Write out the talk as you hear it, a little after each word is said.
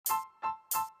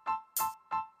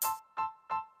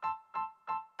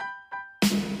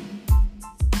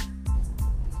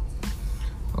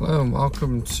Hello and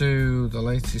welcome to the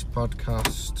latest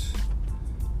podcast.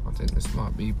 I think this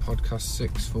might be podcast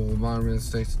 6 for My Real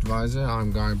Estate Advisor.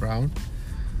 I'm Guy Brown.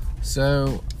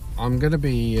 So I'm going to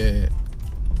be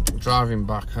driving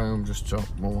back home, just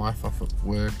dropped my wife off at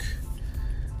work,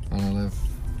 and I live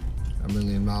a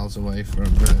million miles away from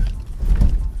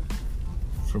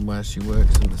where she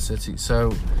works in the city.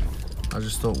 So I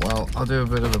just thought, well, I'll do a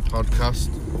bit of a podcast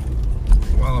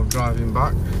while I'm driving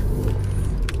back.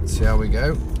 See how we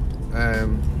go.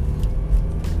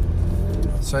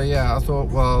 So yeah, I thought,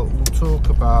 well, we'll talk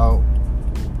about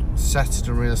setting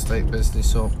a real estate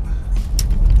business up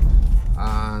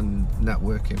and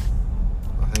networking,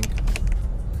 I think,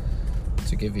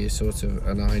 to give you sort of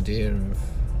an idea of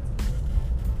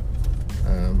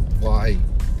why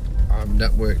I've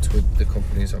networked with the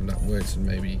companies I've networked, and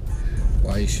maybe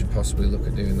why you should possibly look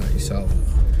at doing that yourself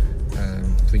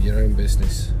for your own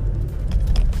business,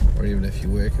 or even if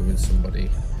you're working with somebody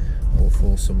or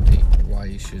for somebody, why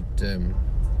you should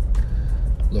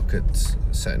look at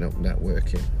setting up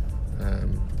networking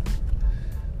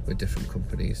with different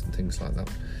companies and things like that.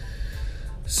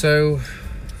 So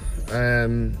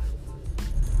the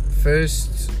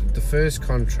first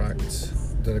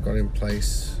contract that I got in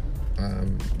place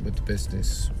with the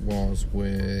business was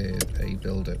with a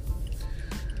builder.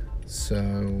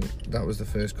 So that was the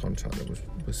first contract that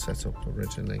was set up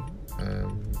originally.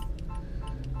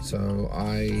 So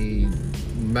I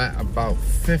met about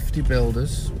 50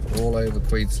 builders all over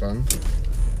Queensland,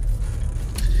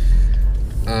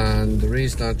 and the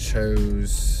reason I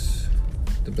chose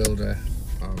the builder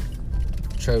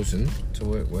I've chosen to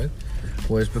work with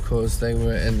was because they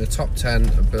were in the top 10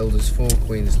 of builders for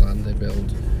Queensland. They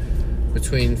build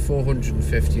between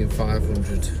 450 and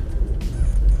 500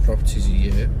 properties a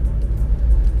year.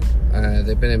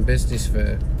 They've been in business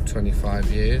for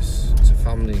 25 years. It's a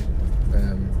family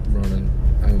run and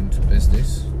owned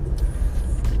business.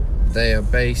 They are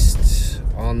based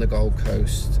on the Gold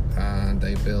Coast, and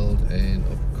they build in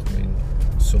upcoming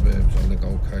suburbs on the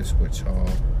Gold Coast, which are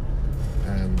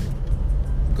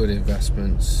good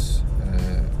investments,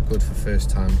 good for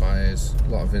first-time buyers, a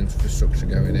lot of infrastructure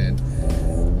going in,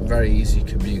 very easy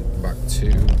commute back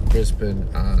to Brisbane,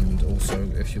 and also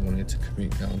if you wanted to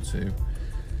commute down to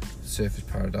Surfers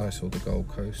Paradise or the Gold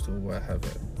Coast or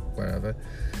wherever.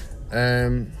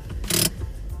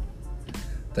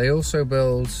 They also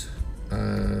build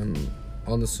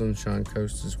on the Sunshine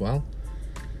Coast as well.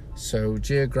 So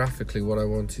geographically, what I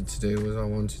wanted to do was I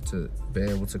wanted to be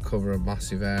able to cover a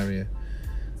massive area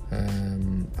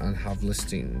and have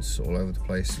listings all over the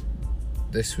place.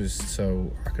 This was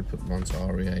so I could put them onto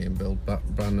REA and build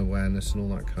brand awareness and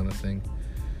all that kind of thing.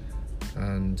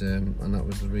 And that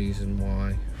was the reason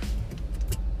why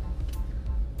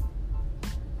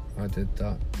I did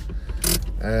that.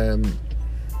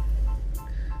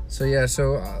 So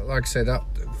like I said, that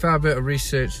fair bit of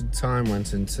research and time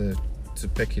went into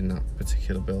picking that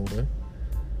particular builder,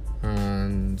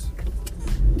 and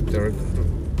they're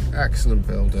an excellent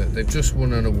builder. They've just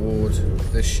won an award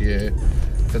this year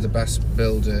for the best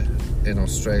builder in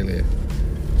Australia.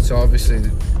 So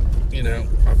obviously, you know,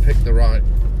 I picked the right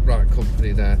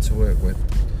company there to work with.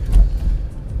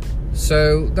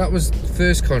 So that was the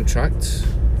first contract.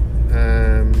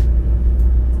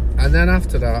 And then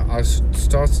after that, I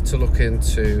started to look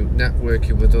into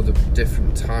networking with other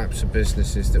different types of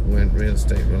businesses that weren't real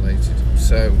estate related.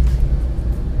 So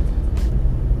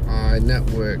I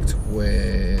networked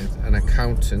with an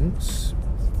accountant,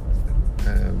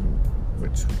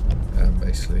 which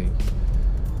basically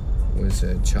was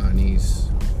a Chinese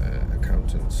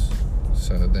accountants.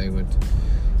 So they would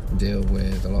deal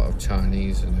with a lot of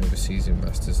Chinese and overseas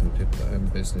investors and people that own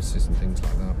businesses and things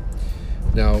like that.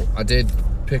 Now, I did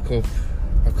pick up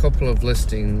a couple of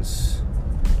listings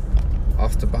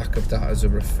off the back of that as a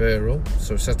referral.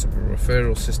 So I set up a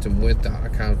referral system with that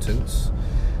accountants.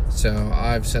 So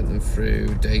I've sent them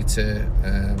through data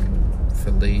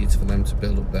for leads for them to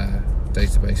build up their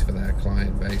database for their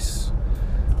client base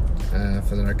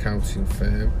for their accounting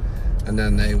firm. And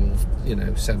then they will, you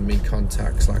know, send me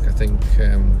contacts. Like I think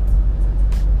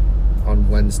on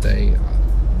Wednesday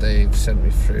they've sent me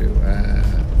through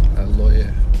a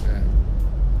lawyer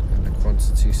and a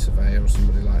quantity surveyor or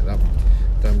somebody like that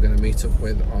I'm going to meet up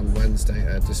with on Wednesday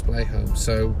at a display home.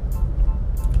 So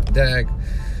their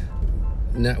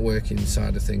networking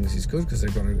side of things is good because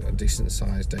they've got a decent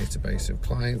sized database of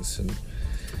clients, and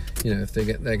you know, if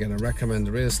they're going to recommend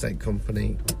a real estate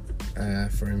company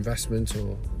for investment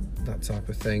or that type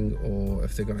of thing, or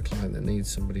if they've got a client that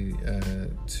needs somebody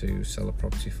to sell a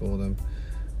property for them,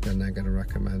 then they're going to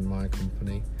recommend my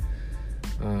company.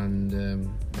 and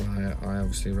I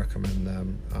obviously recommend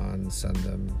them and send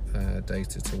them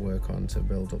data to work on to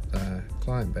build up their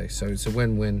client base. So it's a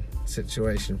win-win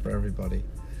situation for everybody.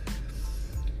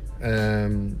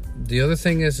 The other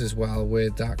thing is as well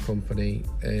with that company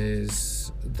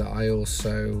is that I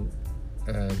also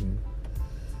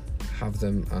have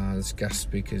them as guest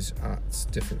speakers at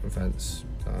different events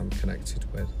that I'm connected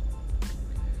with.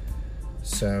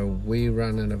 So we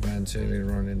ran an event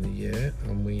earlier on in the year,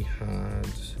 and we had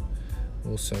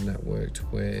also networked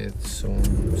with some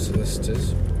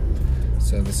solicitors.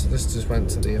 So the solicitors went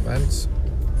to the event,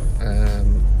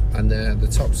 and they're the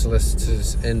top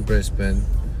solicitors in Brisbane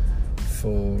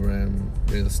for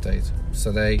real estate.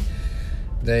 So they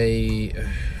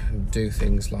do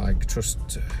things like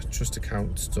trust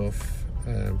account stuff,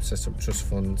 set up trust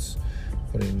funds,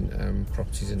 putting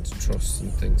properties into trusts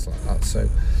and things like that. So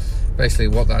basically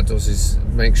what that does is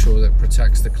make sure that it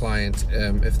protects the client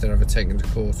if they're ever taken to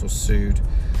court or sued.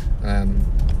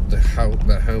 Their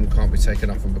home can't be taken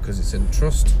off them because it's in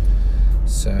trust,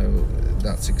 so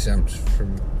that's exempt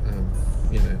from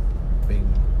being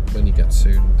when you get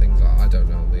sued and things like that. I don't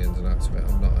know the ins and outs of it.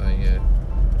 I'm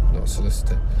not a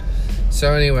solicitor.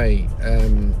 So anyway,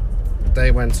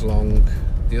 they went along,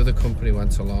 the other company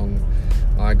went along.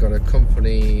 I got a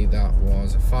company that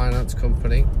was a finance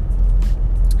company.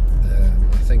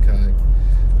 I think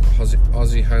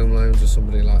Aussie Home Loans or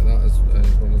somebody like that as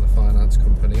one of the finance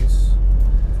companies.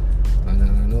 And then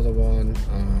another one,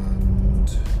 and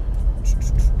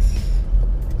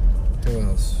who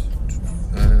else?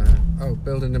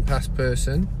 Building and Pest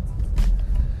person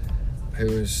who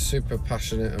is super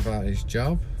passionate about his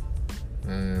job.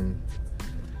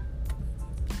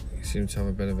 He seemed to have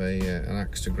a bit of an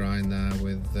axe to grind there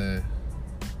with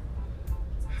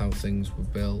how things were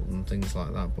built and things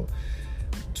like that. But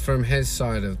from his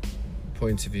side of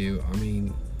point of view, I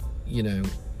mean,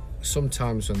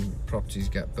 sometimes when properties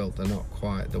get built, they're not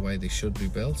quite the way they should be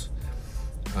built.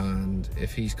 And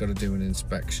if he's got to do an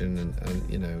inspection, and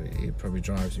it probably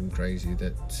drives him crazy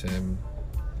that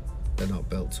they're not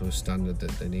built to a standard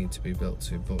that they need to be built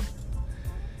to. But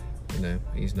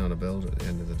he's not a builder at the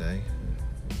end of the day.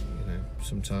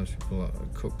 Sometimes people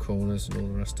cut corners and all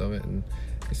the rest of it, and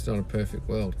it's not a perfect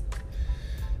world.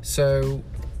 So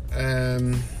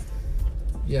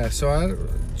so I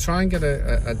try and get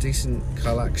a decent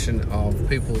collection of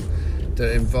people that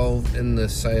are involved in the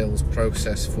sales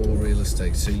process for real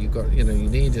estate. So you've got, you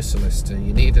need a solicitor,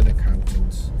 you need an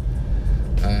accountant,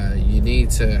 you need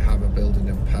to have a building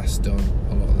and pest done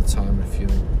a lot of the time if you're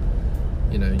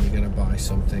going to buy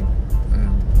something.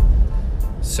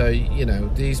 So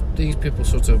these people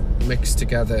sort of mix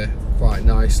together quite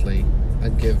nicely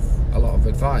and give a lot of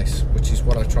advice, which is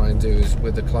what I try and do is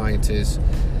with the client is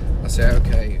I say,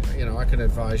 okay, I can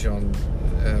advise you on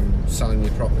selling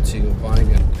your property or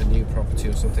buying a new property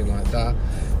or something like that,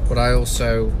 but I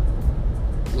also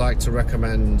like to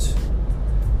recommend,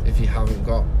 if you haven't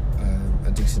got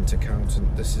a decent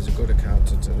accountant, this is a good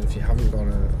accountant, and if you haven't got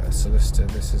a solicitor,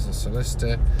 this is a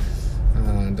solicitor.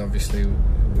 And obviously we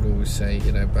would always say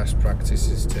best practice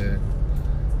is to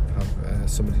have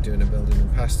somebody doing a building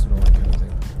and pest and all that kind of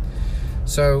thing.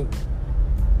 So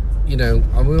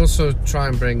and we also try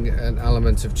and bring an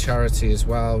element of charity as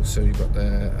well. So you've got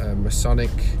the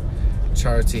Masonic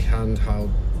charity Hand Heart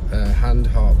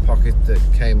Pocket that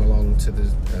came along to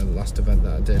the last event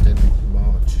that I did in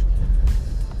March.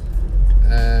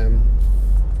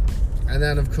 And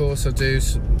then of course I do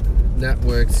some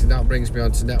networks, and that brings me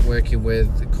on to networking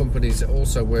with companies that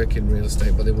also work in real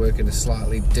estate, but they work in a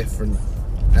slightly different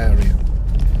area.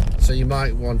 So you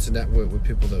might want to network with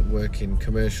people that work in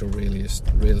commercial real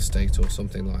estate or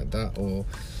something like that, or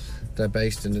they're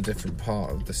based in a different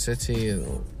part of the city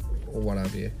or what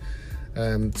have you.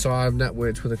 So I've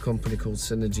networked with a company called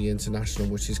Synergy International,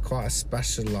 which is quite a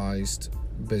specialised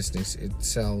business. It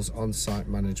sells on-site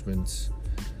management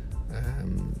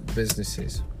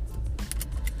businesses.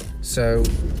 So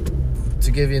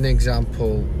to give you an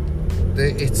example,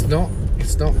 it's not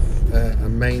a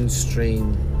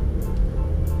mainstream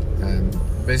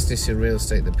business in real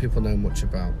estate that people know much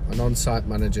about. An on-site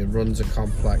manager runs a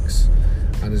complex,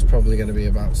 and there's probably going to be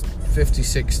about 50,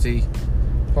 60,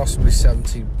 possibly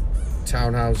 70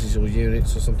 townhouses or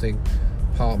units or something,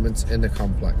 apartments in the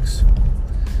complex.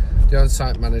 The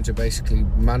on-site manager basically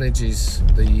manages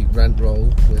the rent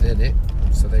roll within it,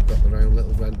 so they've got their own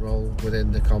little rent roll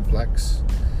within the complex,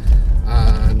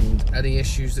 and any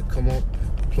issues that come up,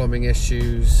 plumbing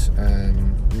issues,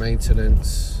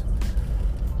 maintenance,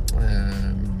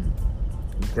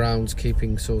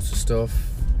 groundskeeping sort of stuff,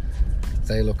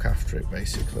 they look after it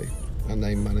basically, and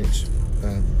they manage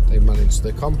they manage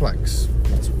the complex.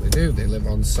 That's what they do. They live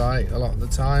on site a lot of the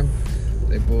time.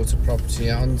 They bought a property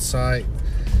on site,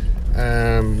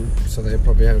 so they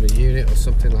probably own a unit or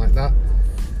something like that,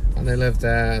 and they live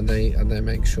there, and they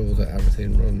make sure that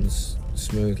everything runs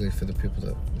smoothly for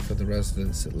the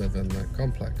residents that live in that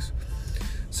complex.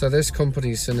 So this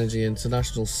company, Synergy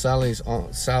International, sells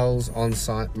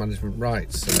on-site management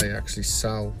rights. So they actually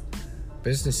sell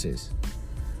businesses,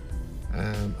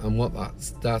 and what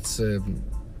that's a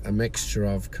mixture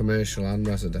of commercial and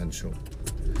residential.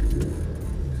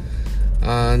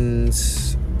 And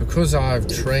because I've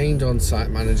trained on-site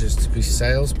managers to be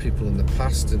salespeople in the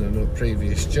past in a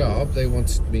previous job, they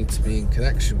wanted me to be in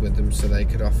connection with them so they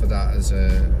could offer that as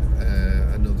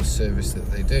another service that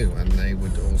they do, and they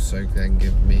would also then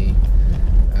give me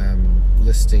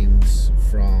listings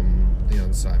from the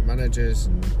on-site managers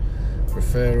and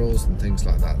referrals and things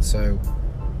like that. So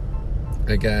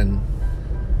again,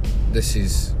 this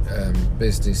is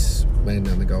business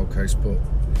mainly on the Gold Coast, but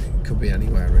it could be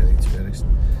anywhere really, to be honest.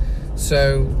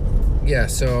 So yeah,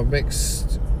 so I'm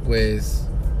mixed with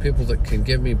people that can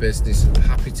give me business and are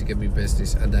happy to give me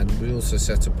business, and then we also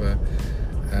set up a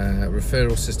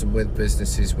referral system with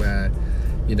businesses where,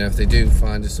 you know, if they do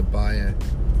find us a buyer,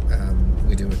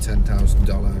 we do a $10,000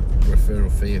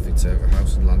 referral fee if it's a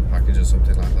house and land package or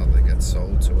something like that that gets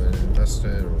sold to an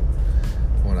investor or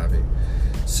what have you.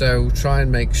 So try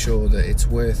and make sure that it's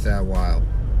worth their while.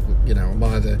 You know, I'm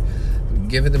either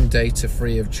giving them data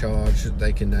free of charge that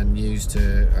they can then use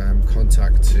to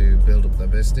contact to build up their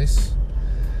business,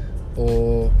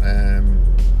 or I'm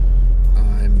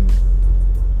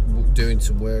doing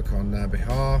some work on their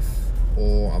behalf,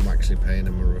 or I'm actually paying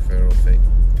them a referral fee.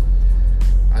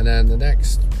 And then the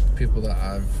next people that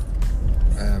I've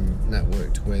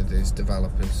networked with is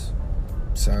developers.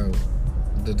 So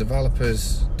the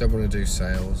developers don't want to do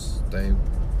sales, they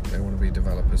want to be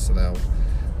developers, so they'll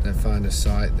find a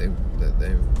site that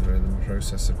they're in the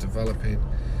process of developing,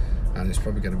 and it's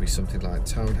probably going to be something like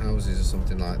townhouses or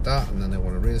something like that, and then they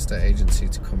want a real estate agency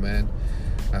to come in,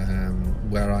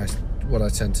 what I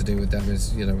tend to do with them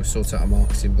is, you know, we sort out a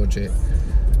marketing budget,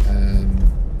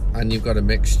 and you've got a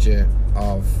mixture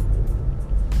of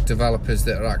developers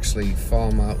that are actually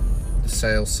farm out the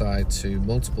sales side to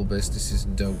multiple businesses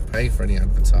and don't pay for any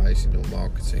advertising or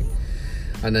marketing,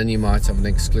 and then you might have an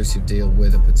exclusive deal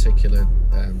with a particular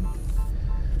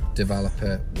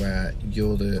developer where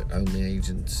you're the only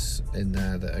agents in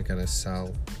there that are going to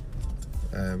sell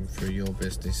through your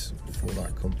business for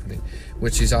that company,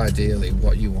 which is ideally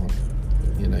what you want.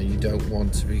 You know, you don't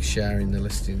want to be sharing the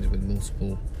listings with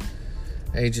multiple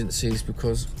agencies,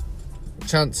 because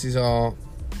chances are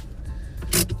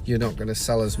you're not going to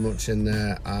sell as much in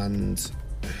there, and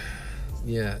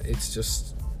yeah, it's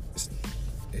just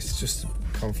a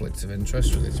conflict of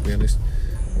interest, really, to be honest.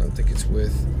 I don't think it's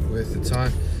worth the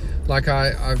time. Like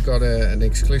I've got an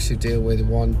exclusive deal with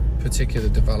one particular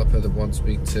developer that wants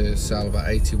me to sell about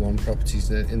 81 properties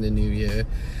in the new year,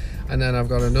 and then I've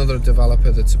got another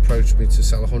developer that's approached me to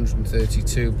sell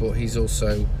 132, but he's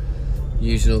also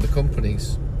using other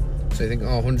companies. So you think,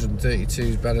 132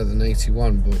 is better than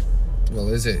 81, but well,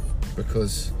 is it?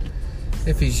 Because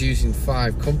if he's using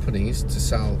 5 companies to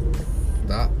sell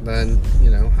that, then, you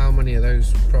know, how many of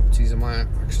those properties am I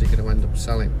actually going to end up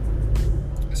selling?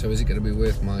 So is it going to be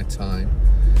worth my time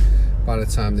by the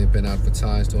time they've been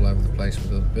advertised all over the place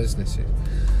with other businesses?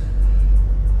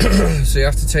 So you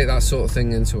have to take that sort of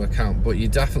thing into account, but you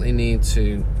definitely need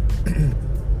to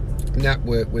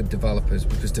network with developers,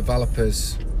 because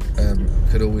developers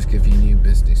could always give you new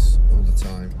business all the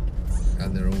time,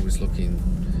 and they're always looking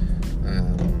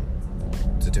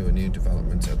to do a new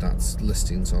development, and that's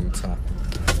listings on tap.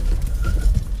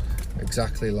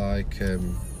 Exactly like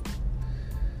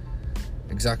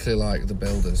the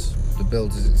builders. The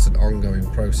builders, it's an ongoing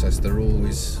process. They're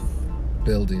always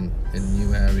building in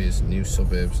new areas and new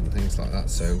suburbs and things like that,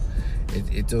 so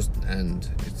it doesn't end.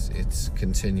 It's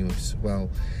continuous. Well,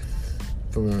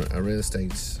 from a real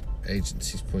estate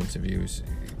agency's point of view, is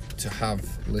to have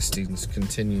listings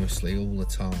continuously all the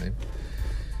time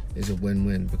is a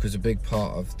win-win, because a big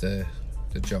part of the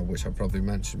job, which I probably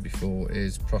mentioned before,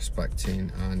 is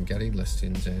prospecting and getting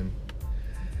listings in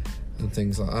and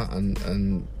things like that,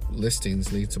 and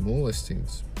listings lead to more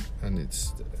listings, and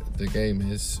the game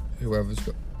is whoever's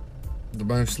got the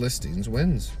most listings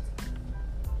wins.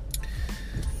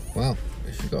 Well,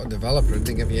 if you've got a developer and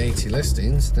they give you 80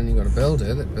 listings, then you've got a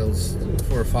builder that builds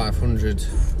 400 or 500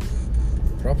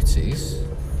 properties.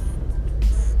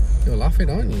 You're laughing,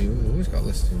 aren't you? You've always got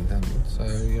listings then, so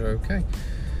you're okay.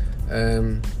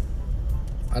 And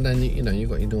then, you know, you've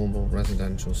got your normal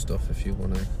residential stuff if you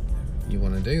want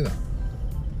to do that.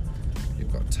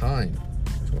 you've got time.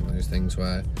 It's one of those things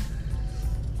where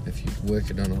if you're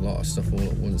working on a lot of stuff all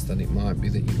at once, then it might be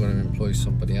that you've got to employ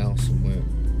somebody else and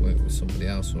work with somebody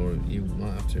else, or you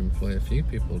might have to employ a few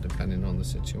people depending on the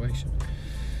situation.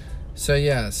 So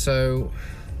yeah, so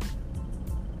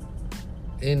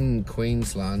in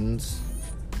Queensland,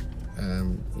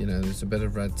 you know, there's a bit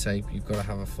of red tape. You've got to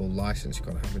have a full license, you've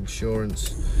got to have insurance,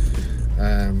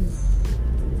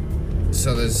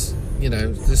 so there's, you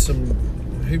know, there's some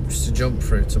hoops to jump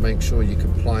through to make sure you're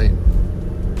compliant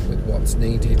with what's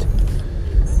needed.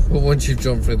 But once you've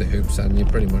jumped through the hoops, then you're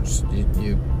pretty much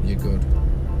you're good.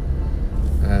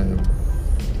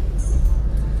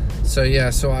 So yeah,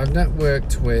 so I've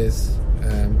networked with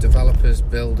developers,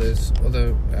 builders,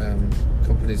 other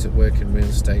companies that work in real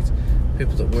estate,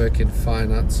 people that work in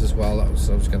finance as well. That was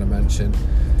I was going to mention.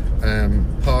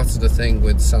 Part of the thing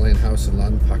with selling house and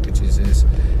land packages is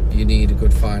you need a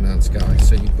good finance guy,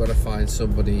 so you've got to find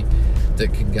somebody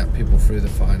that can get people through the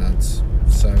finance.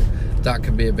 So that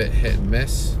can be a bit hit and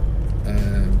miss,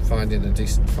 finding a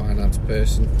decent finance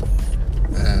person.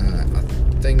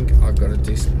 I think I've got a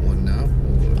decent one now.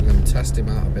 I'm going to test him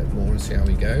out a bit more and see how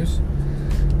he goes.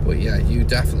 But yeah, you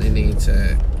definitely need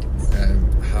to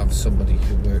have somebody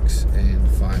who works in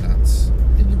finance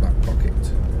in your back pocket.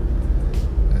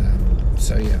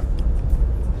 So yeah,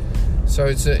 so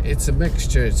it's a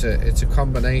mixture. It's a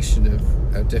combination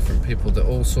of different people that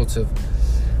all sort of,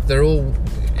 they're all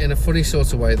in a funny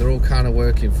sort of way. They're all kind of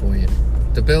working for you.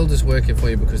 The builder's working for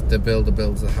you because the builder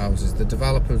builds the houses. The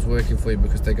developer's working for you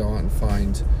because they go out and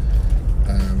find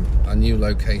a new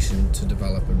location to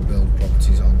develop and build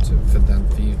properties onto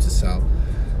for you to sell.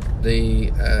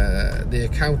 The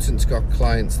accountant's got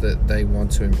clients that they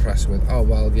want to impress with. Oh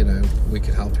well, you know, we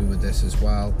can help you with this as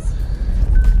well.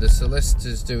 The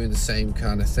solicitor's doing the same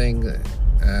kind of thing.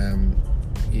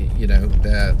 You know,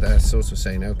 they're sort of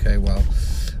saying, okay, well,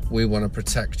 we want to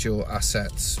protect your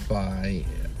assets by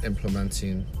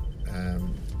implementing,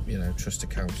 you know, trust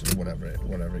accounting, whatever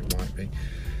it might be.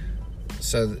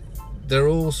 So they're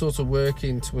all sort of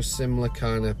working to a similar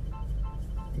kind of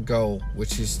goal,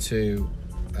 which is to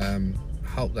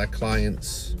help their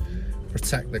clients,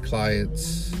 protect their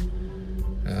clients.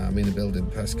 I mean, the building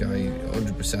pest guy,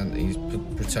 100%, he's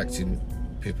protecting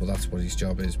people. That's what his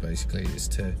job is, basically, is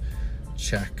to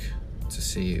check to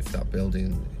see if that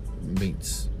building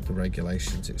meets the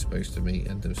regulations it's supposed to meet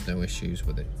and there's no issues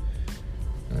with it.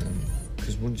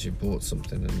 Because once you've bought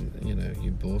something and, you know,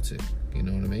 you bought it, you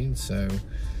know what I mean? So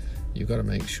you've got to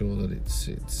make sure that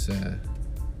it's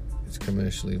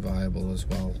commercially viable as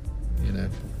well, you know.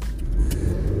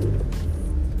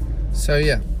 So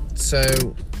yeah, so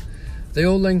they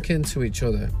all link into each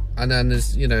other. And then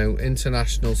there's, you know,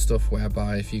 international stuff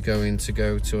whereby if you go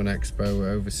to an expo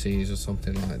overseas or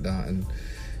something like that, and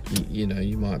you know,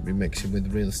 you might be mixing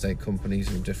with real estate companies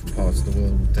from different parts of the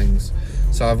world and things.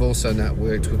 So I've also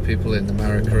networked with people in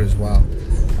America as well,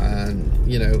 and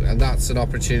you know, and that's an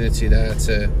opportunity there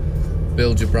to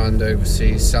build your brand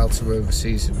overseas, sell to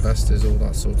overseas investors, all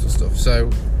that sort of stuff. So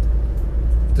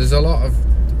there's a lot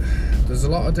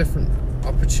of different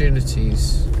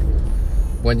opportunities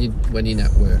when you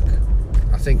network.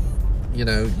 I think, you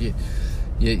know,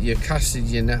 you're casting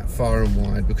your net far and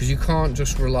wide, because you can't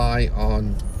just rely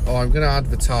on, oh, I'm going to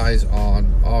advertise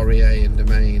on REA and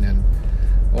Domain, and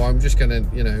oh, I'm just going to,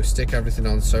 you know, stick everything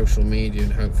on social media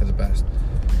and hope for the best.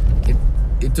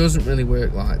 It doesn't really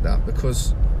work like that,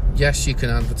 because yes, you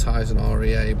can advertise on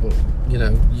REA, but you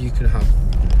know, you can have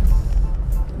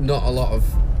not a lot of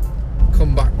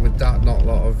comeback with that, not a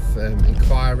lot of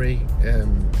inquiry.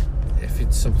 If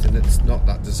it's something that's not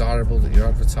that desirable that you're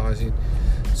advertising,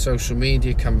 social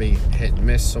media can be hit and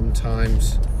miss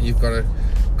sometimes. You've got to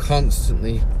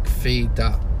constantly feed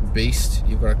that beast.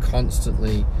 You've got to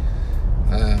constantly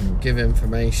give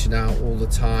information out all the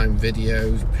time,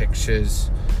 videos,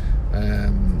 pictures,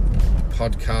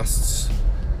 podcasts,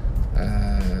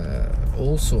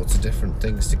 all sorts of different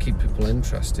things to keep people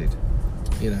interested,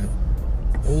 you know,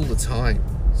 all the time.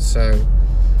 So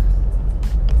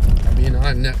I mean,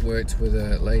 I networked with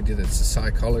a lady that's a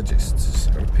psychologist. She's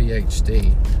got a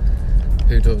PhD,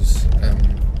 who does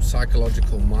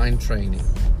psychological mind training,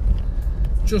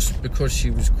 just because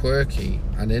she was quirky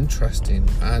and interesting,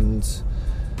 and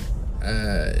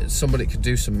somebody could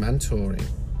do some mentoring.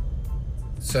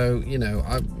 So, you know,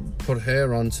 I put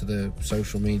her onto the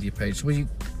social media page. Well,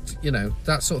 you know,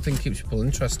 that sort of thing keeps people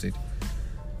interested,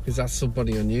 because that's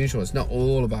somebody unusual. It's not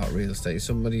all about real estate. It's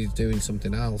somebody doing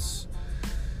something else.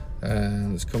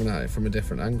 It's coming at it from a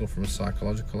different angle, from a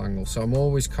psychological angle. So I'm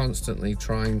always constantly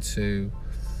trying to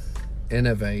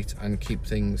innovate and keep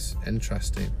things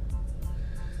interesting.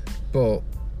 But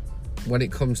when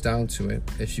it comes down to it,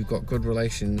 if you've got good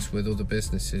relations with other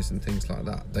businesses and things like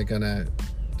that, they're gonna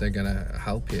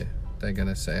help you. They're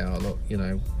gonna say, oh look, you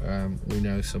know, we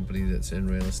know somebody that's in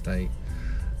real estate.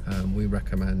 We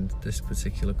recommend this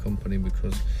particular company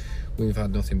because we've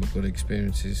had nothing but good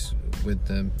experiences with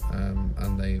them,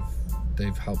 and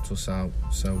they've helped us out.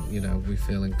 So, you know, we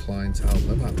feel inclined to help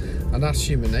them out, and that's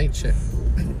human nature.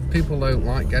 People don't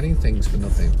like getting things for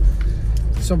nothing.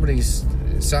 Somebody's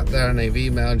sat there and they've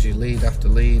emailed you lead after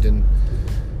lead, and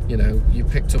you know, you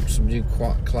picked up some new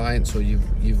clients, or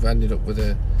you've ended up with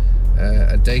a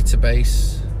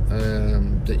database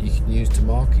that you can use to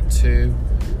market to,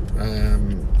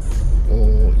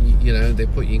 or you know, they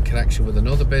put you in connection with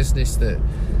another business that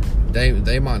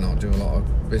they might not do a lot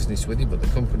of business with you, but the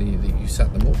company that you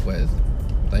set them up with,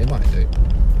 they might do,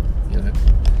 you know.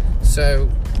 So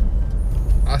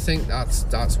I think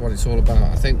that's what it's all about.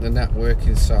 I think the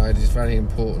networking side is very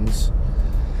important,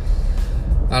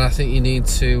 and I think you need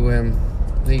to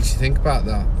think about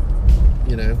that.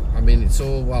 You know, I mean, it's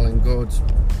all well and good,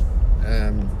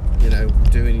 you know,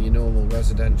 doing your normal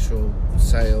residential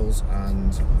sales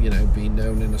and, you know, being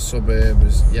known in a suburb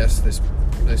as, yes, this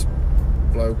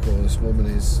bloke or this woman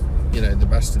is, you know, the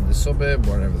best in the suburb,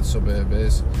 wherever the suburb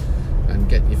is, and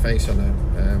getting your face on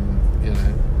a, you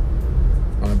know,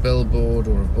 on a billboard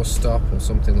or a bus stop or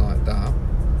something like that.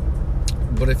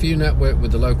 But if you network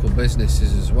with the local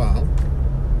businesses as well,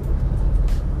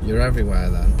 you're everywhere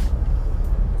then.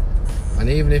 And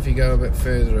even if you go a bit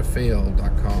further afield,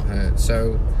 that can't hurt.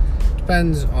 So it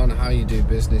depends on how you do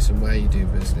business and where you do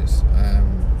business.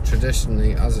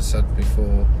 Traditionally, as I said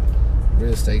before,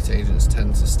 real estate agents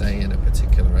tend to stay in a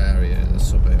particular area in the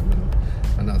suburb,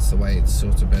 and that's the way it's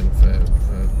sort of been for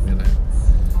you know,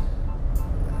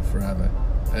 forever.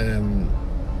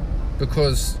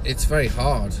 Because it's very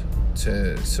hard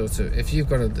to sort of, if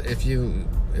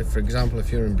for example,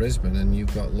 if you're in Brisbane and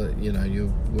you've got, you know,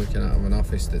 you're working out of an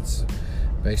office that's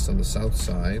based on the south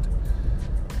side,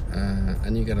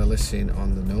 and you get a listing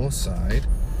on the north side,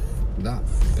 that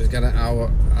is going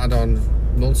to add on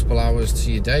multiple hours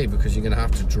to your day, because you're going to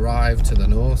have to drive to the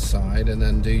north side and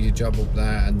then do your job up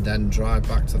there, and then drive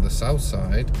back to the south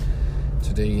side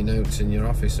to do your notes in your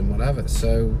office and whatever.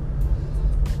 So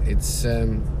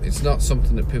it's not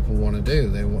something that people want to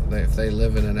do. If they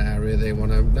live in an area, they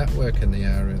want to network in the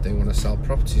area, they want to sell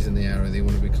properties in the area, they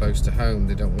want to be close to home,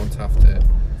 they don't want to have to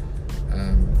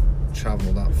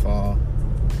travel that far.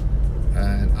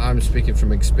 And I'm speaking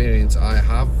from experience. I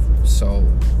have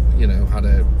had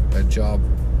a job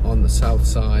on the south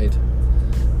side,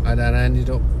 and then I ended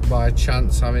up by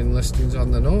chance having listings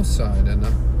on the north side, and I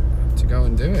had to go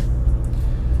and do it.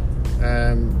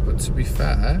 But to be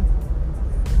fair,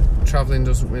 travelling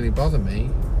doesn't really bother me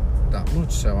that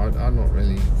much, so I'm not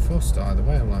really fussed either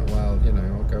way. I'm like, well, you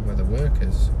know, I'll go where the work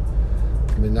is.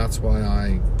 I mean, that's why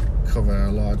I cover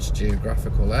a large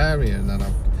geographical area, and then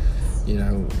I, you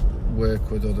know,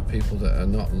 work with other people that are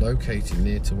not located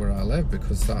near to where I live,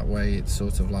 because that way it's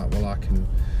sort of like, well, I can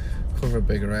cover a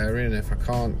bigger area, and if I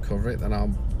can't cover it, then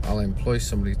I'll employ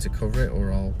somebody to cover it,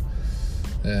 or I'll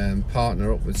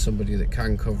partner up with somebody that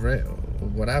can cover it, or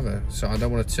whatever. So I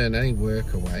don't want to turn any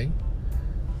work away.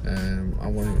 I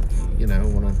want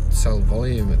to sell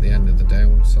volume at the end of the day. I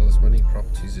want to sell as many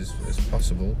properties as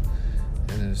possible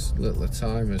in as little a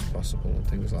time as possible, and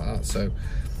things like that. So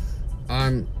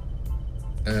I'm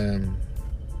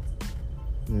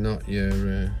not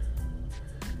your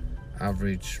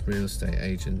average real estate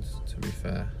agent, to be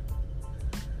fair.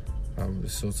 I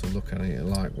was sort of looking at it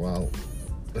like, well,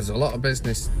 there's a lot of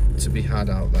business to be had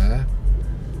out there,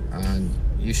 and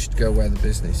you should go where the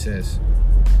business is.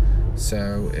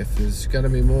 So if there's going to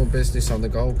be more business on the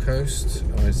Gold Coast,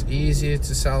 or it's easier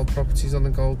to sell properties on the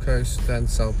Gold Coast, then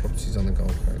sell properties on the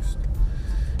Gold Coast.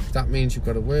 If that means you've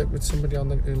got to work with somebody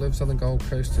who lives on the Gold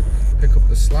Coast to pick up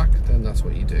the slack, then that's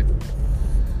what you do.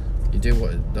 You do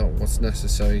what's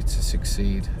necessary to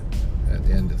succeed at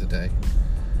the end of the day.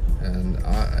 And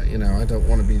I don't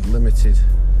want to be limited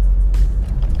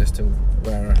as to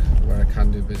where I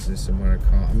can do business and where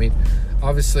I can't. I mean,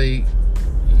 obviously,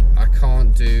 I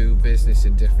can't do business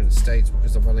in different states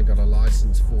because I've only got a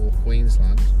license for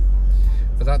Queensland.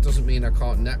 But that doesn't mean I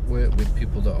can't network with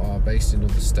people that are based in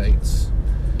other states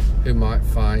who might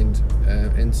find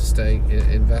interstate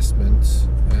investments.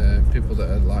 People that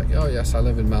are like, oh yes, I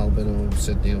live in Melbourne or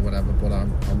Sydney or whatever, but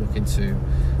I'm looking to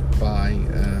buy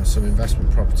some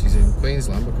investment properties in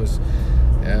Queensland because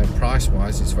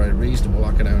price-wise it's very reasonable.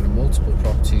 I can own multiple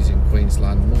properties in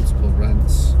Queensland, multiple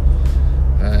rents,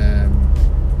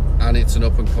 and it's an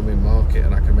up-and-coming market,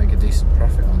 and I can make a decent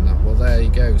profit on that. Well, there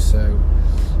you go. So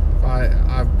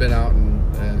I've been out and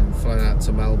flown out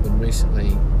to Melbourne recently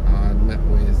and met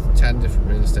with 10 different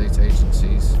real estate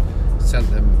agencies, sent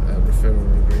them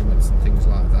referral agreements and things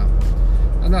like that.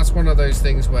 And that's one of those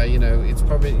things where, you know, it's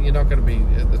probably, you're not going to be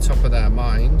at the top of their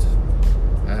mind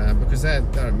because they're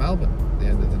in Melbourne at the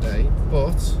end of the day.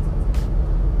 But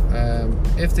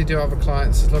if they do have a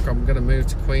client that says, look, I'm going to move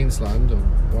to Queensland or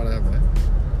whatever,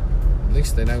 at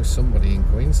least they know somebody in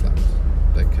Queensland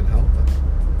that can help them.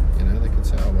 You know, they can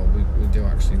say, oh well, we do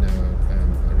actually know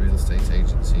a real estate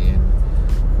agency in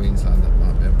Queensland that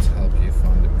might be able to help you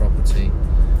find a property,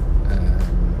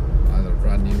 either a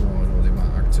brand new one, or they might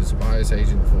act as a buyer's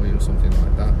agent for you or something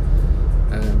like that.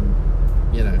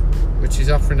 You know, which is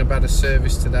offering a better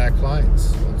service to their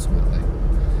clients ultimately.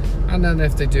 And then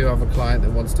if they do have a client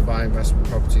that wants to buy investment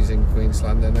properties in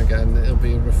Queensland, then again it'll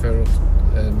be a referral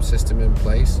system in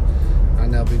place,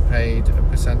 and they'll be paid a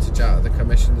percentage out of the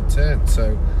commission return.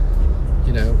 So,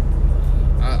 you know,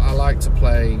 I like to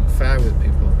play fair with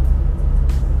people.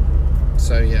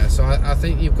 So yeah, so I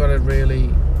think you've got to really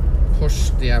push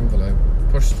the envelope,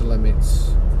 push the limits,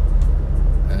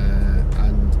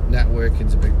 and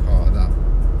networking's a big part of that.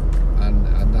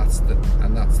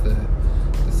 And that's the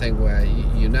thing where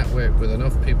you network with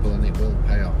enough people and it will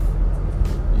pay off.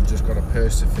 You've just got to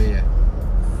persevere.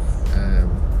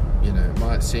 You know, it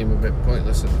might seem a bit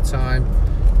pointless at the time.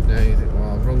 You know, you think,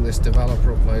 well, I've rung this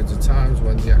developer up loads of times.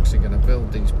 When's he actually going to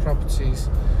build these properties?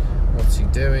 What's he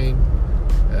doing?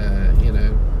 You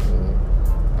know, or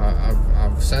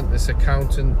I've sent this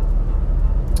accountant,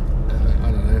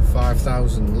 I don't know,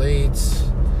 5,000 leads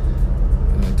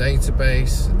on a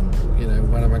database, and you know,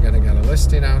 when am I going to get a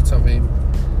listing out of him?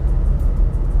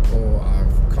 Or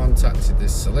I've contacted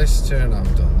this solicitor and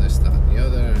I've done this, that and the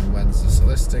other, and when's the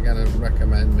solicitor going to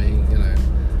recommend me? You know,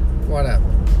 whatever.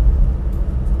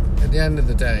 At the end of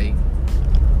the day,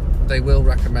 they will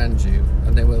recommend you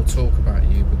and they will talk about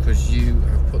you because you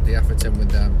have put the effort in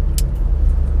with them.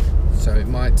 So it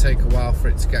might take a while for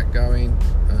it to get going,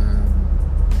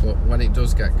 but when it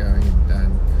does get going,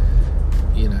 then,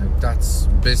 you know, that's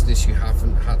business you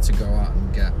haven't had to go out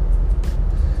and get.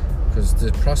 Because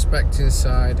the prospecting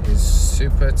side is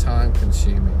super time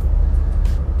consuming.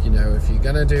 You know, if you're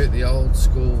going to do it the old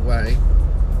school way,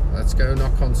 let's go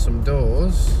knock on some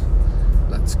doors,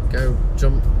 let's go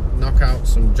knock out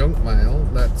some junk mail,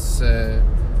 let's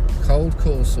cold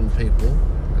call some people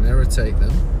and irritate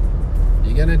them.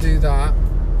 You're going to do that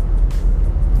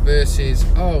versus,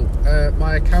 oh,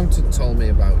 my accountant told me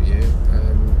about you.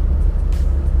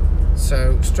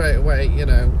 So straight away, you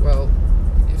know, well,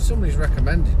 if somebody's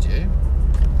recommended you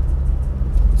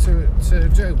to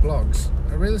Joe Blogs,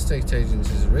 a real estate agent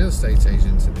is a real estate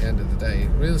agent at the end of the day.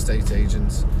 Real estate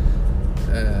agents,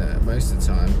 most of the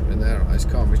time, in their eyes,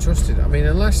 can't be trusted. I mean,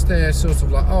 unless they're sort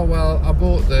of like, oh, well, I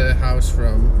bought the house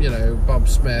from, you know, Bob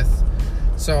Smith,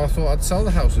 so I thought I'd sell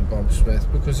the house with Bob Smith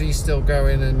because he's still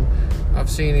going and I've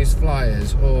seen his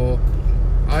flyers, or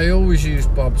I always use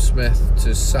Bob Smith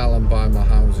to sell and buy my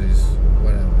houses,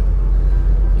 whatever.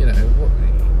 You know,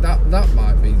 that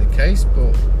might be the case,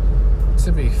 but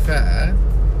to be fair,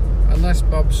 unless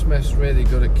Bob Smith's really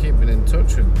good at keeping in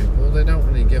touch with people, they don't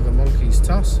really give a monkey's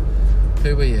toss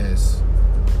who he is.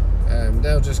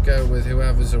 They'll just go with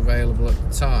whoever's available at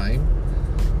the time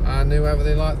and whoever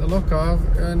they like the look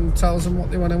of, and tells them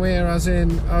what they want to hear, as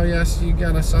in, oh yes, you're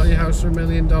going to sell your house for $1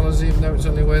 million even though it's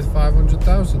only worth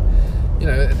 $500,000. You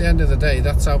know, at the end of the day,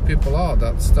 that's how people are.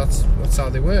 That's how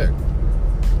they work.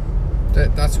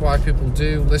 That's why people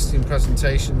do listing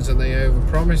presentations and they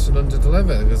overpromise and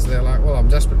underdeliver, because they're like, well, I'm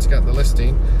desperate to get the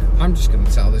listing. I'm just going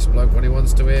to tell this bloke what he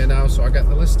wants to hear now, so I get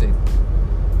the listing.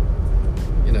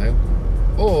 You know,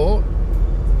 or,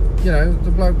 you know,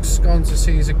 the bloke's gone to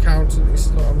see his accountant.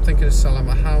 He's like, I'm thinking of selling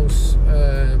my house.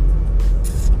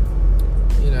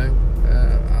 You know,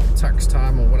 at tax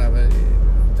time or whatever.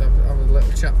 Have a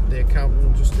little chat with the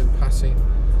accountant just in passing.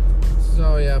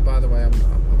 So yeah, by the way, I'm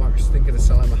actually thinking of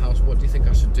selling my house. What do you think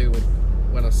I should do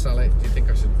when I sell it? Do you think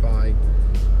I should buy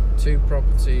 2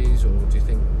 properties, or do you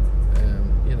think,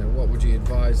 you know, what would you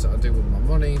advise that I do with my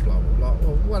money? Blah blah blah,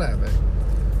 or whatever.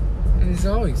 And he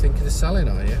said, oh, you're thinking of selling,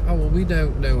 are you? Oh, well, we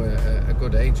don't know a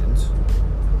good agent.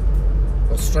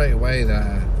 Well, straight away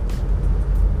there,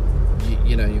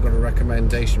 you know, you've got a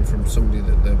recommendation from somebody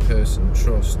that the person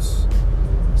trusts.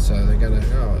 So they're going to,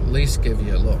 at least give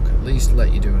you a look, at least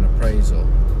let you do an appraisal.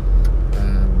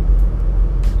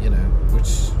 You know,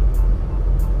 which,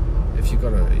 if you've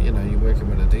got you know, you're working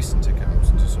with a decent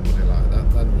accountant or somebody like that,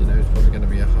 then, you know, it's probably going to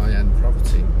be a high-end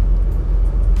property.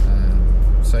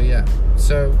 So yeah,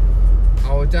 so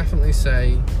I would definitely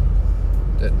say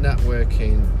that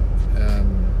networking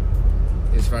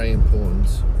is very important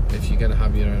if you're going to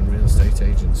have your own real estate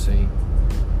agency,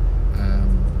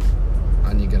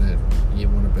 and you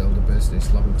want to build a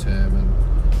business long term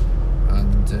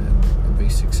and be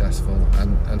successful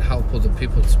and help other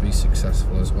people to be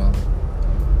successful as well.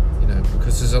 You know,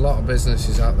 because there's a lot of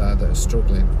businesses out there that are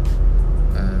struggling.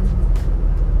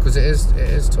 Because it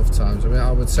is tough times. I mean,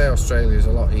 I would say Australia is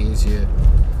a lot easier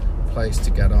place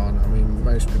to get on. I mean,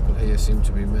 most people here seem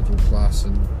to be middle class,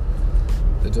 and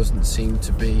there doesn't seem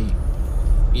to be,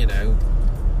 you know,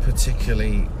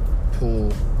 particularly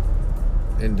poor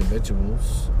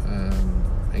individuals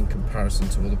in comparison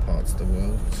to other parts of the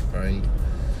world. It's a very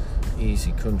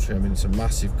easy country. I mean, it's a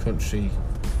massive country,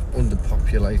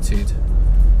 underpopulated.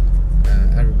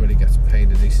 Everybody gets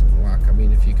paid a decent whack. I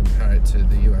mean, if you compare it to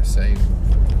the USA,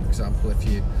 for example, if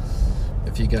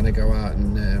you're going to go out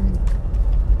and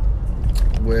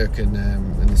work in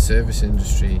the service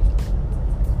industry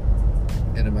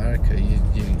in America, you're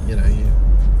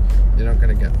not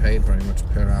going to get paid very much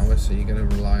per hour, so you're going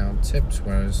to rely on tips.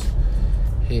 Whereas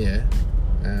here,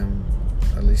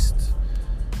 at least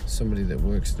somebody that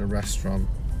works in a restaurant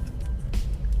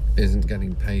isn't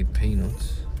getting paid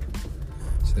peanuts.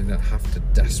 So they don't have to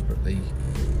desperately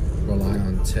rely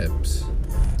on tips.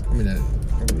 I mean, they're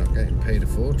probably not getting paid a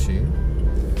fortune,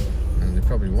 and they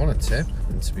probably want a tip.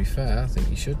 And to be fair, I think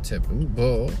you should tip them,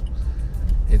 but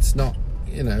it's not,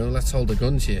 you know, let's hold a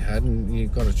gun to your head and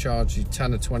you've got to charge you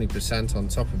 10 or 20% on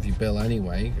top of your bill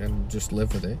anyway, and just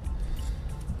live with it.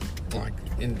 Like,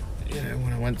 when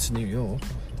I went to New York,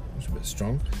 I was a bit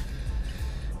strong.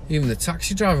 Even the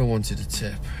taxi driver wanted a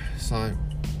tip. It's like,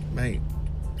 mate,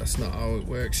 that's not how it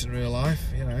works in real life,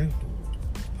 you know.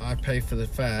 I pay for the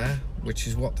fare, which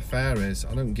is what the fare is.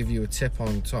 I don't give you a tip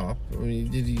on top. I mean,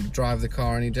 did you drive the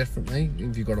car any differently?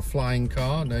 Have you got a flying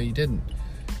car? No, you didn't.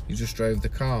 You just drove the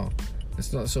car.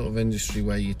 It's not the sort of industry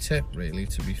where you tip, really,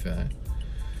 to be fair.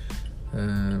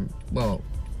 Well,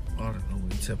 I don't know,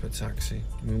 would you tip a taxi?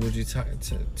 I mean, would you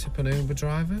tip an Uber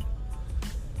driver?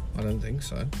 I don't think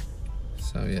so.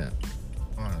 So, yeah,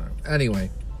 I don't know. Anyway,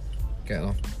 getting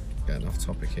off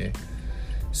topic here.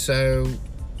 So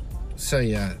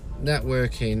yeah,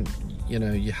 networking, you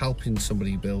know, you're helping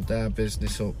somebody build their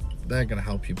business up, they're going to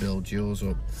help you build yours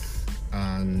up,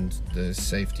 and there's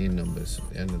safety in numbers at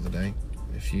the end of the day.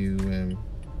 If you're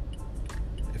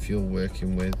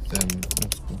working with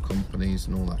multiple companies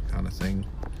and all that kind of thing,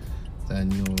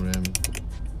 then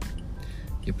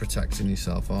you're protecting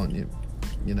yourself, aren't you?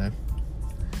 You know.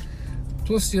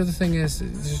 Plus, the other thing is,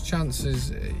 there's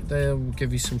chances they'll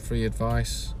give you some free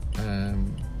advice.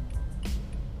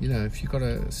 You know, if you've got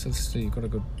a solicitor, you've got a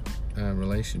good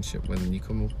relationship with, and you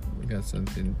come up against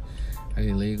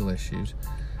any legal issues,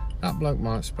 that bloke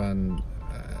might spend,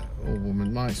 or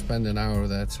woman might spend an hour of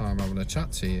their time having a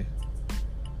chat to you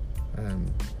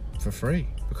for free,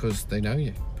 because they know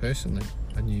you personally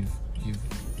and you've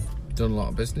done a lot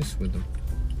of business with them.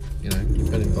 You know,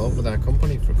 you've been involved with their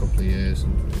company for a couple of years,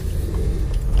 and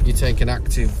you take an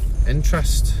active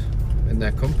interest in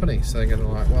their company. So they're going to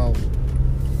like, well,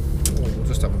 we'll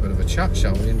just have a bit of a chat,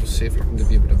 shall we, and just see if I can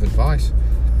give you a bit of advice.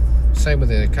 Same with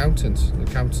the accountants. The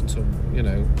accountants will, you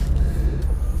know,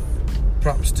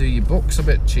 perhaps do your books a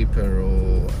bit cheaper,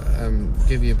 or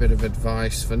give you a bit of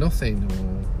advice for nothing,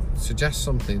 or suggest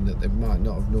something that they might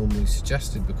not have normally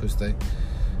suggested, because they,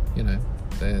 you know,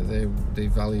 they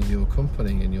value your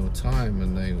company and your time,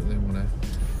 and they want to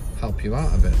help you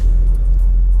out a bit.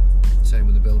 Same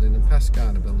with the building and pest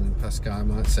guy. The building and pest guy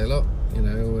might say, look, you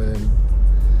know,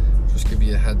 just give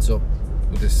you a heads up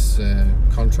with this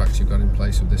contract you've got in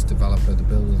place with this developer, the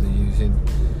builder they're using.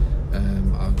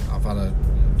 I've had a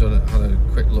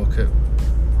quick look at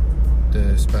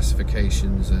the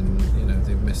specifications, and you know,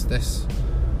 they've missed this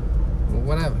or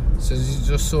whatever. So there's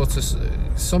just sort of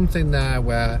something there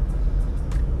where,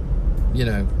 you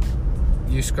know,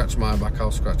 you scratch my back,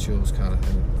 I'll scratch yours, kind of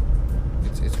thing.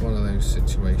 It's one of those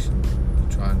situations you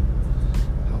try and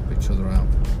help each other out.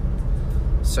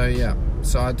 So yeah,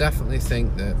 so I definitely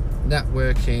think that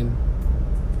networking,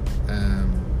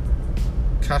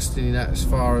 casting your net as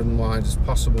far and wide as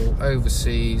possible,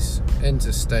 overseas,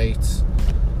 interstate,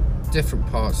 different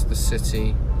parts of the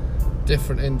city,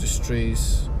 different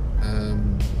industries,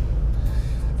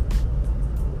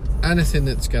 anything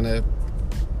that's going to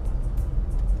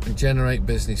generate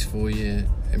business for you,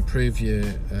 improve your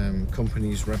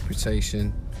company's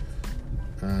reputation,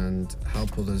 and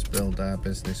help others build their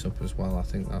business up as well. I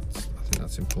think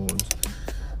that's important.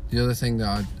 The other thing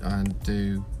that I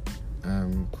do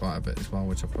quite a bit as well,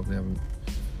 which I probably haven't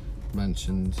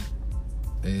mentioned,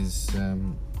 is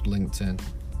LinkedIn.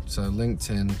 So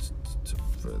LinkedIn,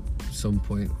 at some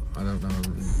point, I don't know,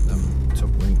 took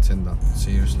LinkedIn that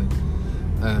seriously.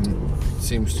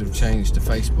 Seems to have changed to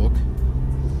Facebook.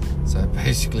 So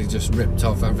basically just ripped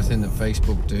off everything that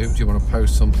Facebook do. Do you want to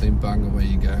post something, bang, away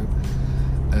you go.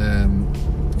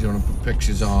 Do you want to put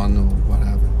pictures on or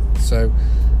whatever. So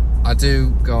I do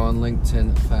go on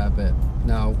LinkedIn a fair bit.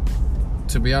 Now,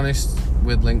 to be honest,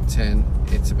 with LinkedIn,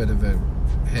 it's a bit of a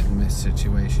hit and miss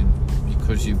situation,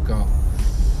 because you've got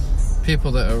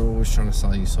people that are always trying to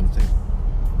sell you something.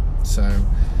 So,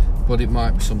 but it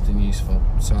might be something useful.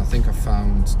 So I think I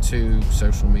found 2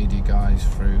 social media guys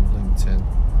through LinkedIn,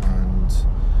 and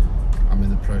I'm in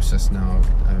the process now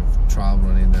of trial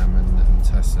running them and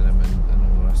testing them and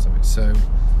all the rest of it.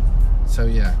 So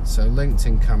yeah, so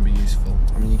LinkedIn can be useful.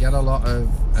 I mean, you get a lot of,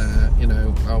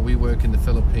 we work in the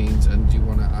Philippines and do you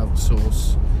want to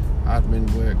outsource admin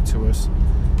work to us?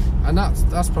 And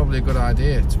that's probably a good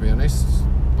idea, to be honest.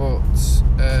 But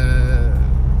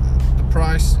the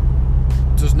price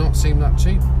does not seem that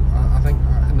cheap. I think,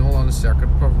 in all honesty, I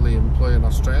could probably employ an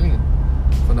Australian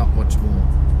for not much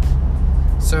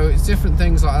more. So it's different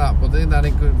things like that, but then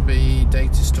it could be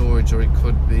data storage, or it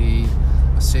could be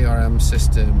a CRM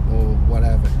system or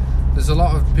whatever. There's a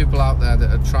lot of people out there that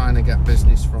are trying to get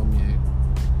business from you,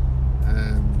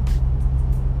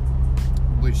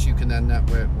 which you can then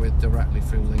network with directly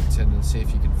through LinkedIn and see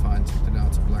if you can find something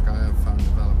out of. Like, I have found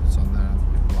developers on there and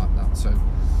people like that. So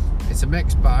it's a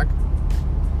mixed bag,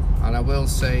 and I will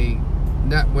say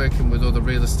networking with other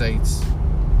real estate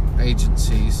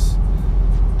agencies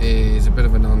is a bit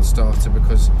of a non-starter,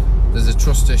 because there's a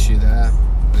trust issue there.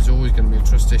 There's always going to be a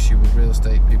trust issue with real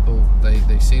estate people.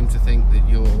 They seem to think that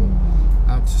you're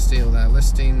out to steal their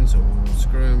listings or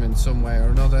screw them in some way or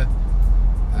another,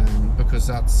 because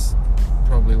that's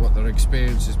probably what their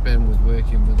experience has been with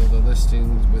working with other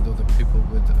listings, with other people,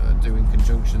 with doing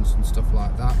conjunctions and stuff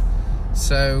like that.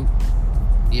 So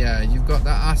yeah, you've got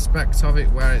that aspect of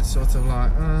it where it's sort of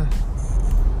like,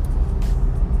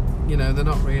 they're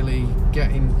not really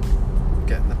getting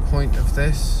the point of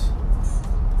this,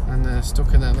 and they're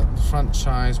stuck in their little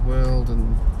franchise world,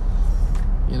 and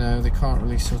they can't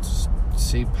really sort of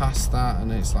see past that.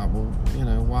 And it's like, well,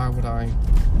 why would I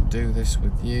do this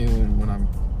with you? And when I'm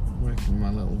working in my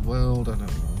little world, I don't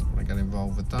want to get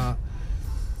involved with that.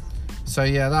 So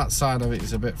yeah, that side of it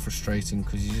is a bit frustrating,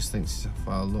 because you just think to yourself,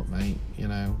 well, look, mate,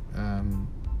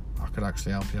 I could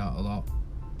actually help you out a lot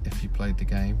if you played the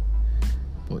game,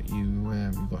 but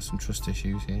you've got some trust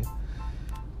issues here.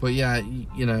 But yeah,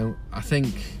 I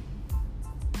think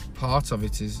part of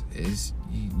it is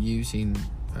using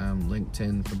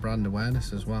LinkedIn for brand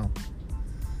awareness as well,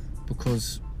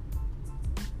 because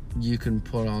you can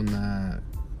put on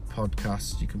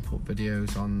podcasts, you can put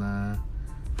videos on there,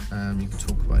 you can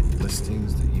talk about your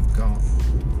listings that you've got,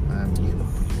 you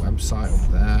can put your website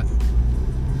up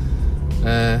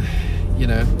there, you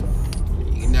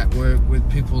can network with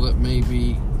people that may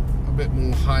be a bit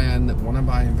more high-end, that want to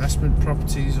buy investment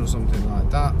properties or something like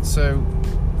that. So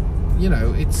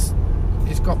it's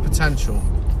got potential.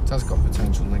 It has got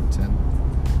potential, LinkedIn,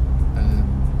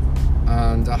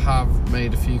 and I have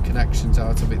made a few connections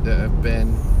out of it that have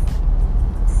been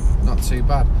not too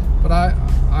bad. But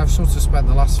I've sort of spent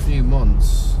the last few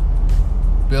months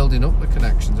building up the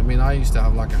connections. I mean, I used to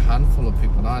have like a handful of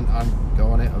people, and I'd go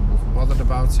on it, I wasn't bothered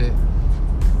about it.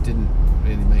 It didn't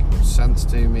really make much sense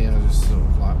to me. I was sort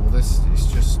of like, well, this is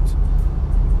just,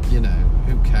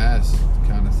 who cares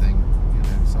kind of thing.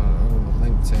 So,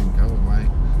 LinkedIn, go away.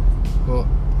 But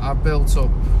I built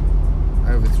up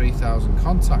over 3,000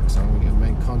 contacts. I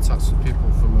made contacts with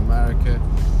people from America.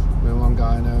 With one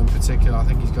guy I know in particular, I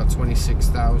think he's got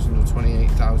 26,000 or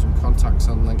 28,000 contacts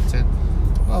on LinkedIn.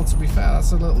 Well, to be fair,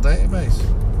 that's a little database.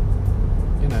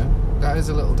 That is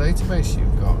a little database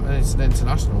you've got, and it's an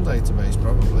international database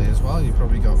probably as well. You've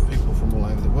probably got people from all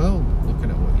over the world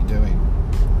looking at what you're doing.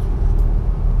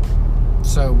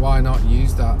 So why not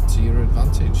use that to your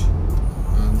advantage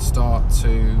and start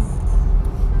to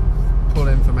put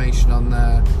information on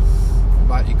there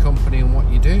about your company and what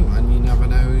you do, and you never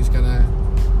know who's gonna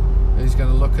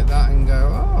look at that and go,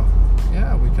 oh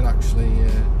yeah, we could actually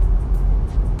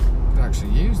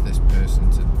use this person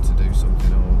to do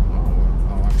something, or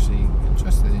I'm actually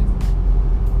interested in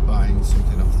buying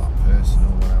something off that person or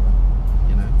whatever.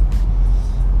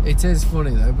 It is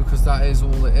funny though, because that is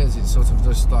all it is. It's sort of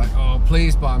just like, oh,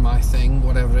 please buy my thing,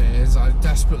 whatever it is. I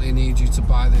desperately need you to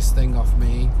buy this thing off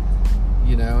me,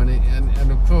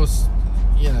 and of course,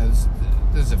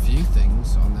 there's a few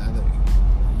things on there that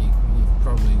you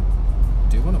probably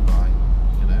do want to buy,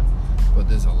 but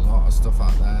there's a lot of stuff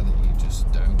out there that you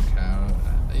just don't care,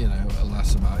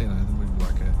 less about,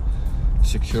 like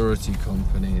security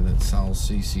company that sells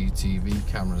CCTV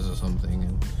cameras or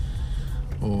something,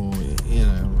 or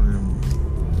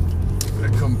a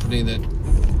company that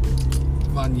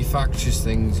manufactures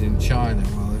things in China.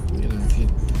 Well, if you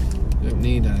don't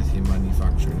need anything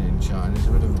manufacturing in China, it's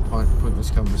a bit of a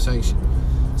pointless conversation.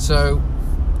 So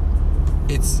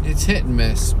it's hit and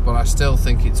miss, but I still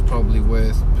think it's probably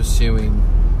worth pursuing,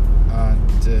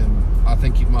 and I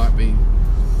think it might be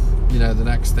the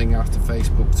next thing after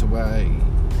Facebook, to where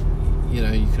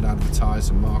you can advertise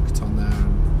and market on there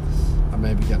and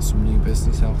maybe get some new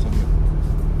business out of it.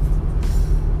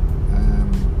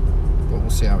 But we'll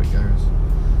see how it goes.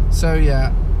 So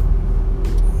yeah,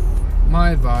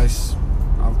 my advice,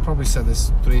 I've probably said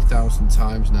this 3,000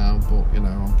 times now, but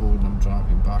I'm bored and I'm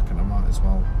driving back, and I might as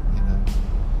well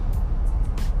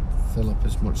fill up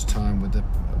as much time with a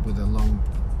long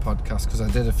podcast, because I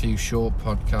did a few short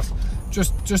podcasts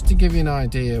just to give you an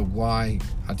idea why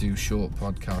I do short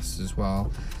podcasts as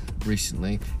well.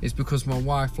 Recently, is because my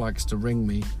wife likes to ring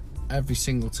me every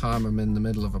single time I'm in the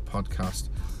middle of a podcast,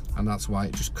 and that's why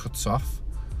it just cuts off,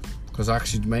 because I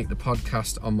actually make the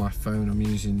podcast on my phone. I'm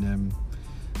using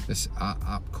this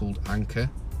app called Anchor,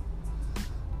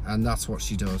 and that's what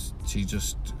she does. She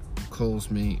just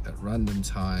calls me at random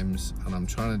times, and I'm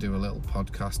trying to do a little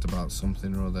podcast about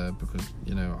something or other, because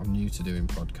I'm new to doing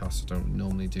podcasts. I don't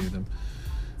normally do them,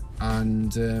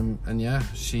 and yeah,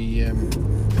 she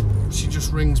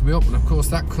just rings me up, and of course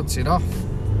that cuts it off,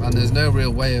 and there's no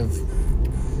real way of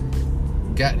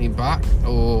getting it back,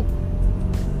 or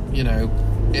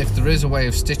if there is a way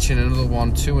of stitching another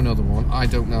one to another one, I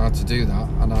don't know how to do that,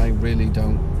 and I really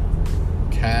don't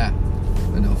care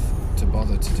enough to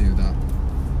bother to do that.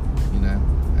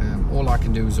 All I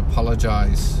can do is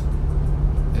apologise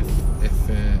if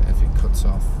it cuts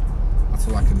off. That's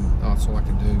all I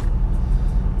can do.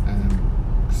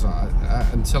 Because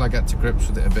until I get to grips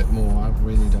with it a bit more, I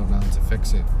really don't know how to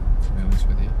fix it, to be honest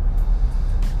with you.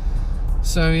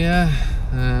 So yeah,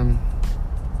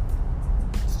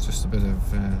 it's just a bit of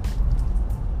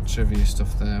trivia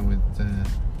stuff there with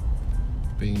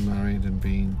being married and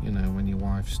being, when your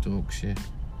wife stalks you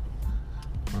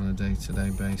on a day-to-day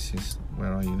basis.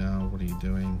 Where are you now? What are you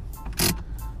doing?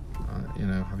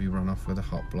 Have you run off with a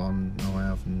hot blonde? No, I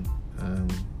haven't.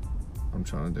 I'm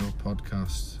trying to do a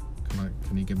podcast.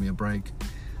 Can you give me a break?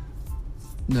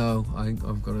 No,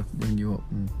 I've got to ring you up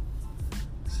and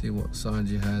see what side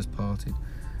your hair's parted.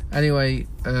 Anyway,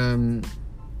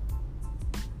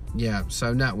 yeah,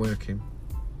 so networking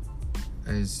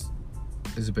is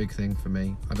a big thing for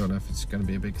me. I don't know if it's going to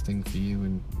be a big thing for you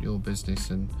and your business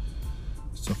and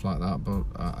stuff like that, but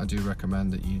I do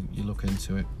recommend that you look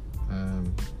into it.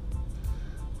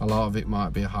 A lot of it might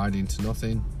be a hiding to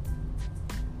nothing,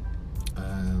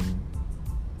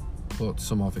 but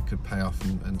some of it could pay off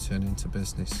and turn into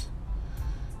business,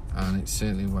 and it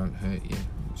certainly won't hurt you.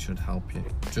 It should help you.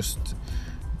 Just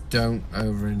don't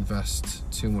over-invest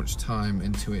too much time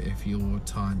into it if you're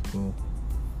time poor.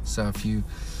 So if you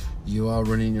are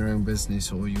running your own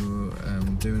business, or you're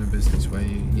doing a business where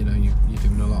you're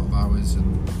doing a lot of hours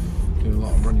and doing a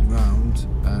lot of running around,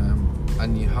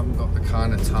 and you haven't got the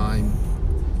kind of time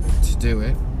to do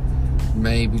it,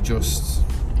 maybe just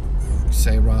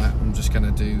say, right, I'm just going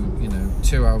to do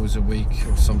 2 hours a week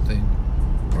or something,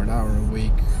 or an hour a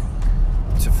week,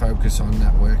 to focus on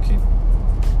networking,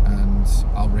 and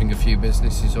I'll ring a few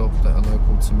businesses up that are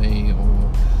local to me,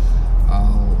 or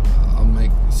I'll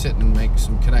sit and make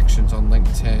some connections on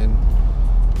LinkedIn,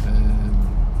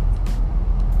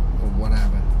 or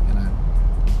whatever.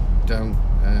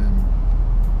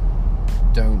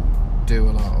 Don't do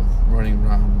a lot of running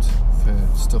around for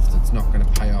stuff that's not going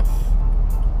to pay off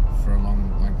for a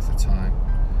long length of time,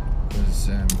 because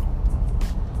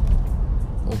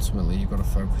ultimately you've got to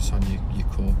focus on your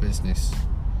core business,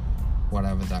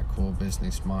 whatever that core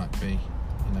business might be.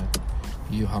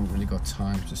 You haven't really got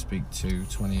time to speak to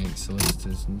 28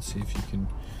 solicitors and see if you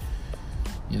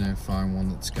can find one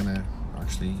that's going to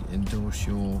actually endorse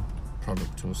your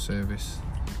product or service.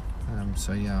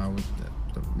 So yeah,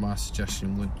 my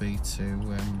suggestion would be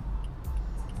to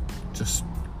just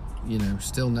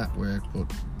still network,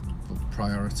 but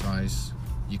prioritize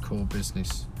your core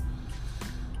business.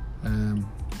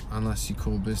 Unless your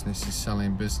core business is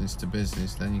selling business to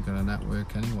business, then you've got to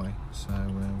network anyway.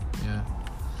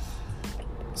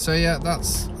 So yeah,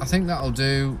 I think that'll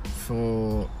do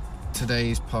for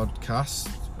today's podcast.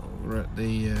 We're at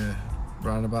the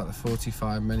around about the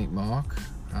 45-minute mark,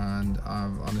 and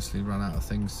I've honestly run out of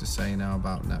things to say now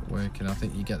about networking. I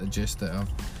think you get the gist that I've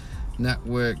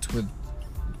networked with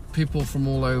people from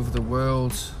all over the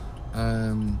world,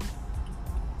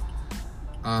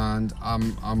 and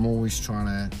I'm always trying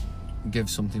to give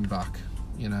something back.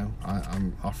 You know,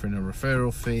 I'm offering a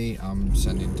referral fee, I'm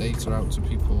sending data out to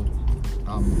people,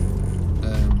 I'm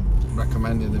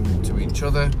recommending them to each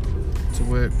other to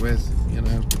work with. You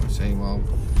know, I'm saying, well,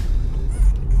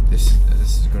 this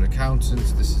is a good accountant,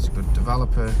 this is a good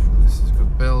developer, this is a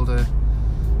good builder,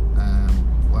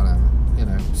 whatever, you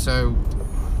know. So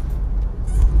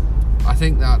I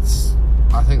think that's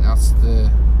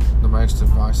the most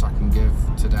advice I can give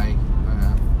today.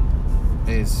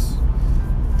 Is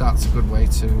that's a good way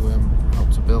to help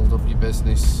to build up your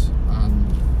business and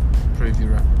improve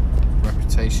your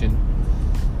reputation,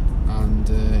 and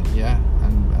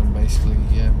and basically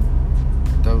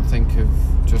don't think of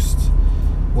just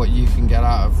what you can get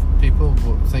out of people,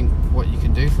 but think what you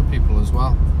can do for people as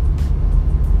well,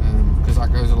 because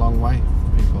that goes a long way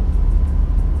for people,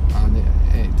 and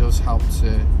it does help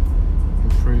to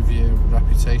improve your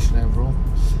reputation overall.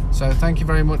 So thank you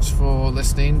very much for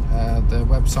listening. The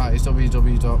website is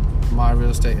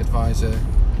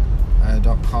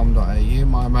www.myrealestateadvisor.com.au.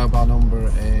 My mobile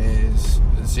number is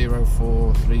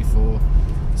 0434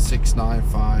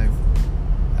 695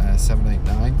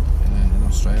 789 in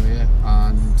Australia,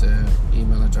 and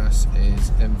email address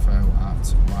is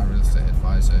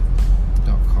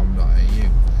info@myrealestateadvisor.com.au.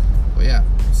 But yeah,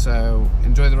 so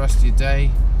enjoy the rest of your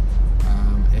day.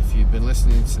 If you've been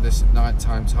listening to this at night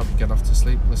time to help you get off to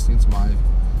sleep, listening to my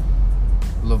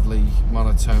lovely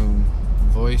monotone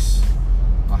voice,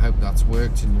 I hope that's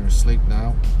worked and you're asleep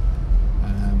now.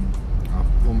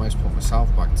 I've almost put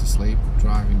myself back to sleep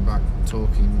driving back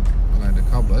talking a load of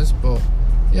cobblers, but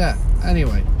yeah,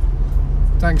 anyway,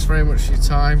 thanks very much for your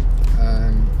time,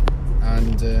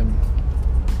 and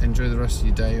enjoy the rest of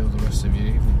your day or the rest of your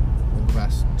evening. All the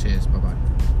best. Cheers. Bye bye.